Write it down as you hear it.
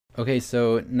Okay,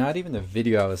 so not even the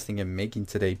video I was thinking of making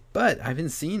today, but I've been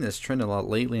seeing this trend a lot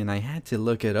lately and I had to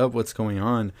look it up what's going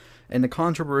on and the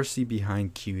controversy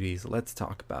behind cuties. Let's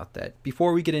talk about that.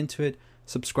 Before we get into it,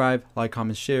 subscribe, like,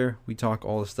 comment, share. We talk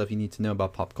all the stuff you need to know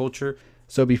about pop culture.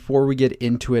 So before we get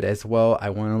into it as well,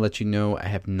 I want to let you know I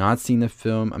have not seen the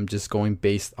film. I'm just going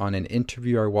based on an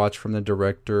interview I watched from the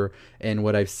director and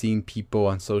what I've seen people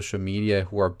on social media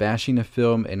who are bashing the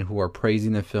film and who are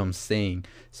praising the film saying.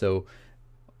 So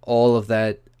all of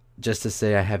that just to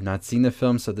say I have not seen the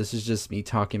film, so this is just me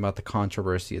talking about the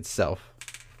controversy itself.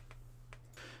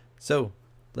 So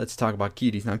let's talk about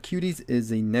Cuties. Now, Cuties is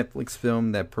a Netflix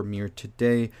film that premiered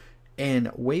today,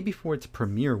 and way before its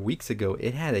premiere weeks ago,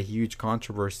 it had a huge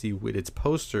controversy with its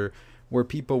poster where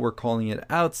people were calling it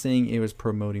out, saying it was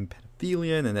promoting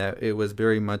pedophilia and that it was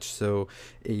very much so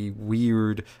a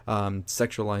weird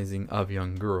sexualizing of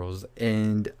young girls.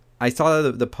 And I saw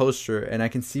the poster and I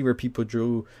can see where people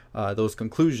drew those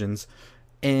conclusions.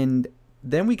 And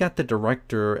then we got the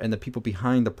director and the people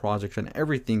behind the project and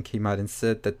everything came out and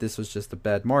said that this was just a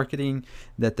bad marketing,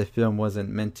 that the film wasn't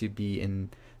meant to be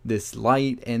in this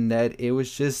light, and that it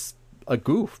was just a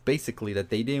goof, basically, that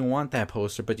they didn't want that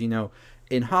poster. But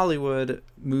in Hollywood,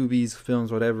 movies,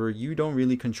 films, whatever, you don't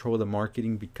really control the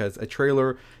marketing because a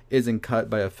trailer isn't cut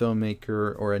by a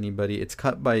filmmaker or anybody. It's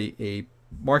cut by a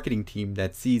marketing team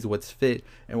that sees what's fit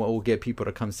and what will get people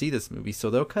to come see this movie. So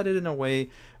they'll cut it in a way,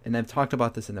 and I've talked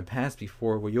about this in the past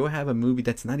before, where you'll have a movie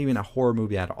that's not even a horror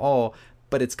movie at all,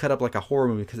 but it's cut up like a horror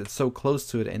movie because it's so close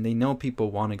to it and they know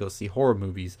people want to go see horror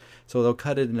movies. So they'll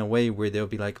cut it in a way where they'll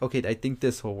be like, okay, I think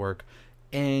this will work.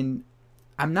 And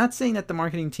I'm not saying that the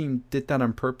marketing team did that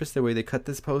on purpose, the way they cut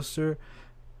this poster,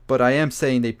 but I am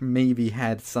saying they maybe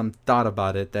had some thought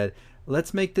about it, that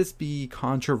let's make this be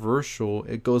controversial.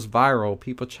 It goes viral.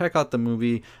 People check out the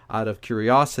movie out of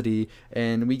curiosity,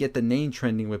 and we get the name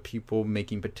trending with people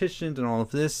making petitions and all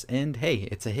of this. And hey,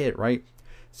 it's a hit, right?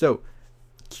 So,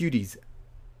 Cuties,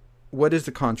 what is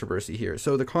the controversy here?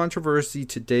 So the controversy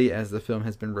today, as the film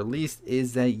has been released,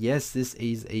 is that yes, this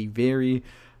is a very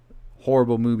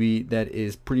horrible movie that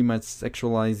is pretty much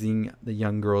sexualizing the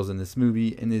young girls in this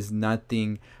movie and is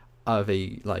nothing of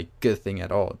a good thing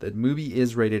at all. The movie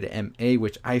is rated MA,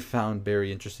 which I found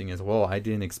very interesting as well. I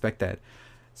didn't expect that.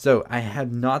 So I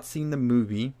have not seen the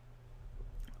movie,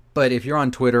 but if you're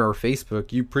on Twitter or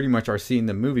Facebook, you pretty much are seeing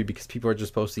the movie because people are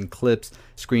just posting clips,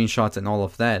 screenshots, and all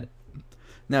of that.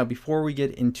 Now, before we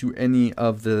get into any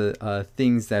of the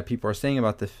things that people are saying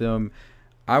about the film,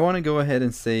 I want to go ahead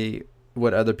and say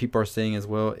what other people are saying as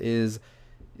well. Is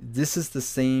this is the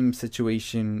same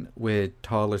situation with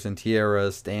Toddlers and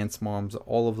Tiaras, Dance Moms,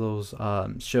 all of those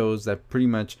shows that pretty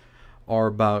much are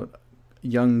about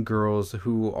young girls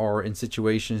who are in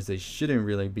situations they shouldn't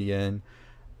really be in.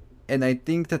 And I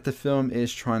think that the film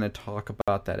is trying to talk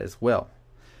about that as well.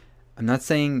 I'm not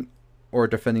saying or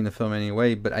defending the film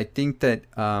anyway, but I think that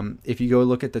if you go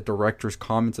look at the director's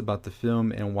comments about the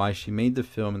film and why she made the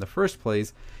film in the first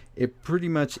place, it pretty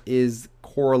much is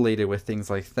correlated with things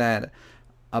like that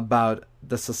about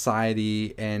the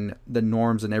society and the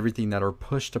norms and everything that are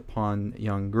pushed upon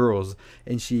young girls.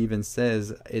 And she even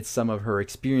says it's some of her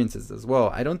experiences as well.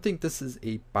 I don't think this is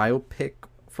a biopic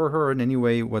for her in any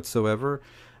way whatsoever.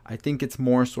 I think it's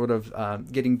more sort of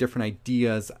getting different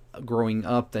ideas growing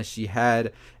up that she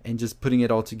had and just putting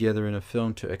it all together in a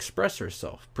film to express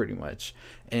herself pretty much.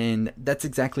 And that's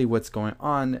exactly what's going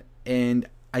on. And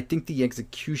I think the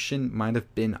execution might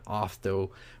have been off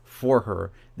though for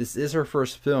her. This is her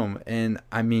first film, and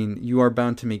I mean, you are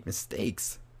bound to make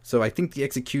mistakes. So I think the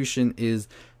execution is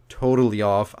totally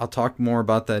off. I'll talk more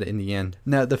about that in the end.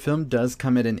 Now, the film does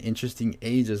come at an interesting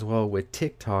age as well, with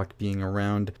TikTok being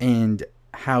around and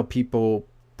how people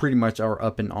pretty much are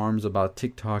up in arms about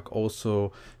TikTok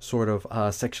also sort of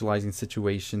sexualizing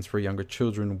situations for younger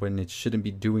children when it shouldn't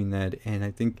be doing that. And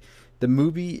I think the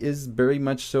movie is very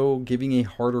much so giving a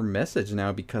harder message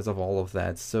now because of all of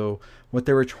that. So what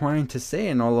they were trying to say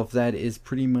and all of that is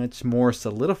pretty much more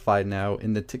solidified now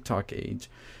in the TikTok age.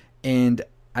 And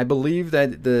I believe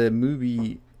that the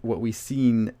movie, what we've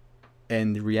seen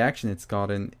and the reaction it's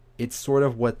gotten, it's sort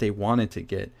of what they wanted to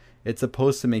get. It's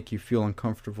supposed to make you feel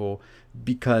uncomfortable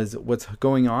because what's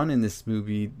going on in this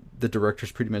movie, the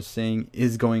director's pretty much saying,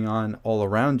 is going on all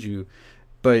around you.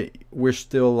 But we're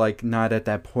still not at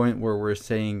that point where we're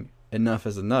saying enough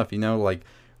is enough,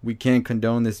 we can't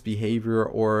condone this behavior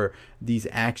or these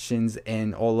actions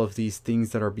and all of these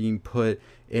things that are being put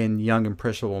in young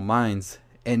impressionable minds.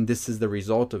 And this is the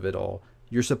result of it all.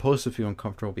 You're supposed to feel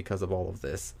uncomfortable because of all of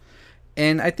this.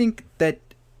 And I think that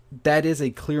that is a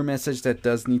clear message that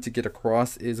does need to get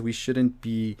across, is we shouldn't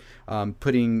be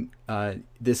putting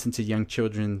this into young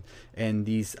children and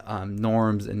these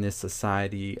norms in this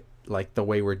society like the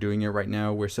way we're doing it right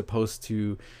now. We're supposed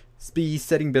to be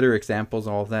setting better examples,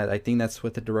 all of that. I think that's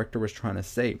what the director was trying to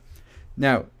say.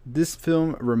 Now, this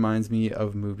film reminds me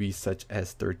of movies such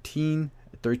as 13.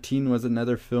 13 was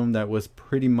another film that was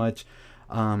pretty much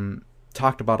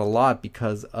talked about a lot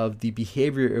because of the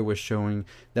behavior it was showing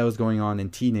that was going on in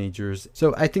teenagers.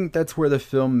 So I think that's where the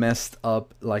film messed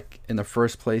up, like in the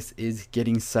first place, is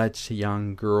getting such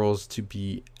young girls to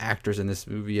be actors in this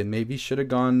movie, and maybe should have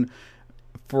gone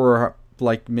for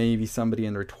like maybe somebody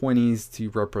in their 20s to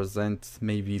represent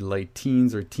maybe late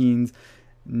teens or teens,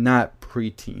 not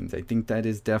preteens. I think that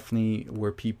is definitely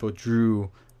where people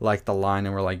drew like the line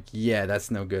and were like, yeah, that's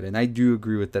no good. And I do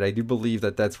agree with that. I do believe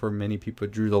that that's where many people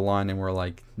drew the line and were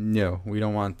like, no, we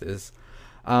don't want this.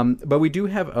 But we do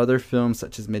have other films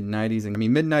such as mid-90s. And I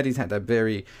mean, mid-90s had that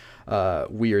very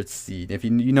weird scene, if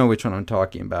you know which one I'm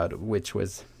talking about, which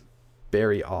was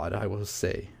very odd, I will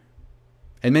say.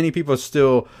 And many people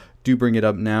still do bring it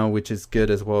up now, which is good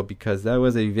as well, because that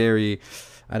was a very,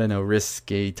 I don't know,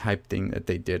 risque type thing that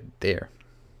they did there.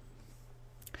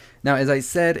 Now, as I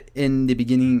said in the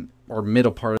beginning or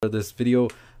middle part of this video,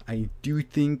 I do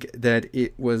think that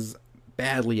it was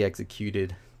badly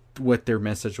executed, what their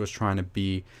message was trying to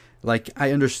be. Like,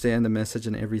 I understand the message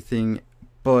and everything,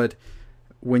 but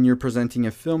when you're presenting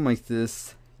a film like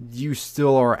this, you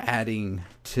still are adding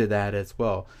to that as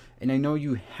well. And I know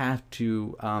you have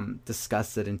to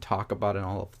discuss it and talk about it and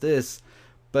all of this,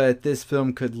 but this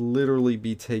film could literally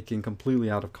be taken completely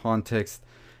out of context.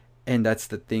 And that's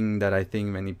the thing that I think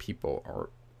many people are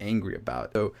angry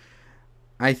about. So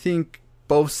I think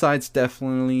both sides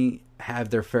definitely have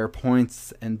their fair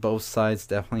points, and both sides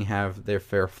definitely have their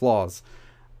fair flaws.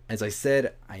 As I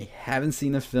said, I haven't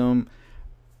seen the film,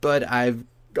 but I've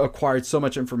acquired so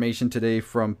much information today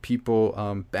from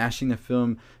people bashing the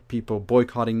film, people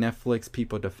boycotting Netflix,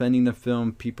 people defending the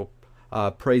film, people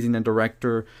praising the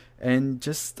director, and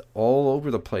just all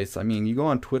over the place. I mean, you go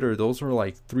on Twitter, those are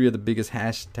like 3 of the biggest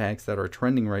hashtags that are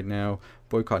trending right now: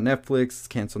 boycott Netflix,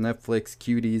 cancel Netflix,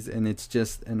 Cuties, and it's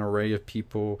just an array of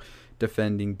people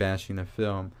defending, bashing the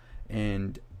film.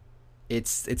 And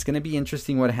it's going to be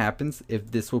interesting what happens, if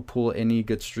this will pull any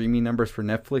good streaming numbers for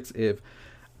Netflix. If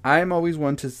I'm always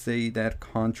one to say that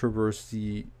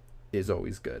controversy is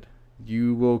always good.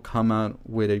 You will come out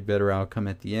with a better outcome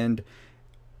at the end.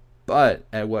 But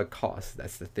at what cost?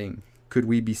 That's the thing. Could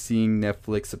we be seeing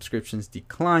Netflix subscriptions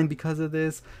decline because of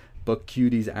this? But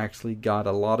Cuties actually got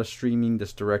a lot of streaming.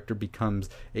 This director becomes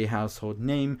a household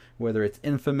name, whether it's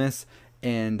Infamous,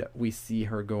 and we see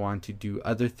her go on to do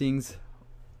other things.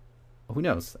 Who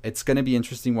knows? It's going to be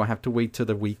interesting. We'll have to wait till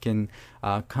the weekend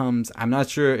comes. I'm not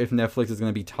sure if Netflix is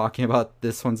going to be talking about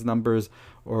this one's numbers,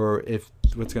 or if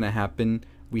what's going to happen.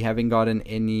 We haven't gotten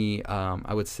any,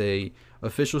 I would say,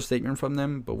 official statement from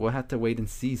them, but we'll have to wait and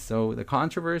see. So the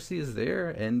controversy is there,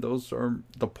 and those are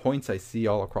the points I see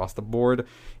all across the board.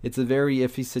 It's a very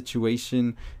iffy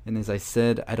situation, and as I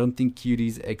said, I don't think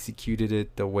Cuties executed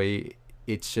it the way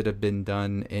it should have been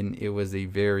done, and it was a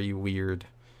very weird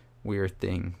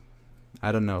thing.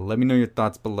 I don't know. Let me know your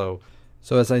thoughts below.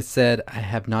 So as I said, I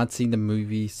have not seen the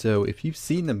movie, so if you've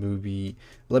seen the movie,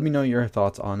 let me know your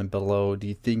thoughts on it below. Do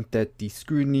you think that the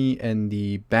scrutiny and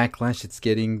the backlash it's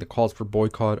getting, the calls for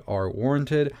boycott, are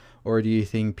warranted? Or do you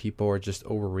think people are just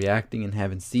overreacting and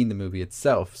haven't seen the movie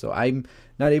itself? So I'm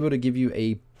not able to give you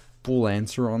a full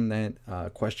answer on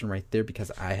that question right there, because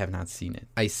I have not seen it.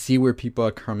 I see where people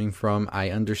are coming from.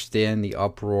 I understand the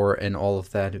uproar and all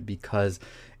of that, because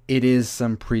it is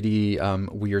some pretty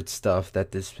weird stuff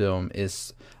that this film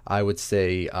is, I would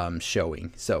say,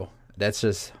 showing. So that's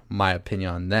just my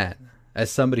opinion on that,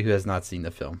 as somebody who has not seen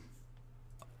the film.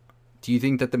 Do you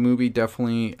think that the movie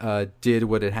definitely did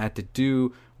what it had to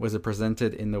do? Was it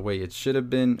presented in the way it should have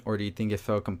been? Or do you think it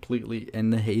fell completely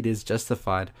and the hate is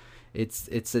justified?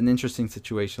 It's an interesting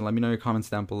situation. Let me know your comments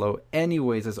down below.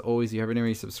 Anyways, as always, if you haven't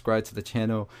already subscribed to the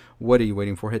channel, what are you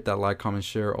waiting for? Hit that like, comment,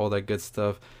 share, all that good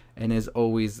stuff. And as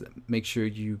always, make sure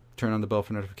you turn on the bell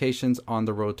for notifications. On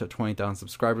the road to 20,000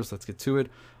 subscribers. Let's get to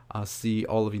it. I'll see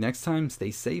all of you next time.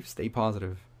 Stay safe, stay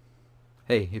positive.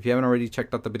 Hey, if you haven't already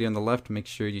checked out the video on the left, make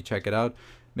sure you check it out.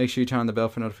 Make sure you turn on the bell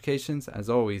for notifications. As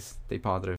always, stay positive.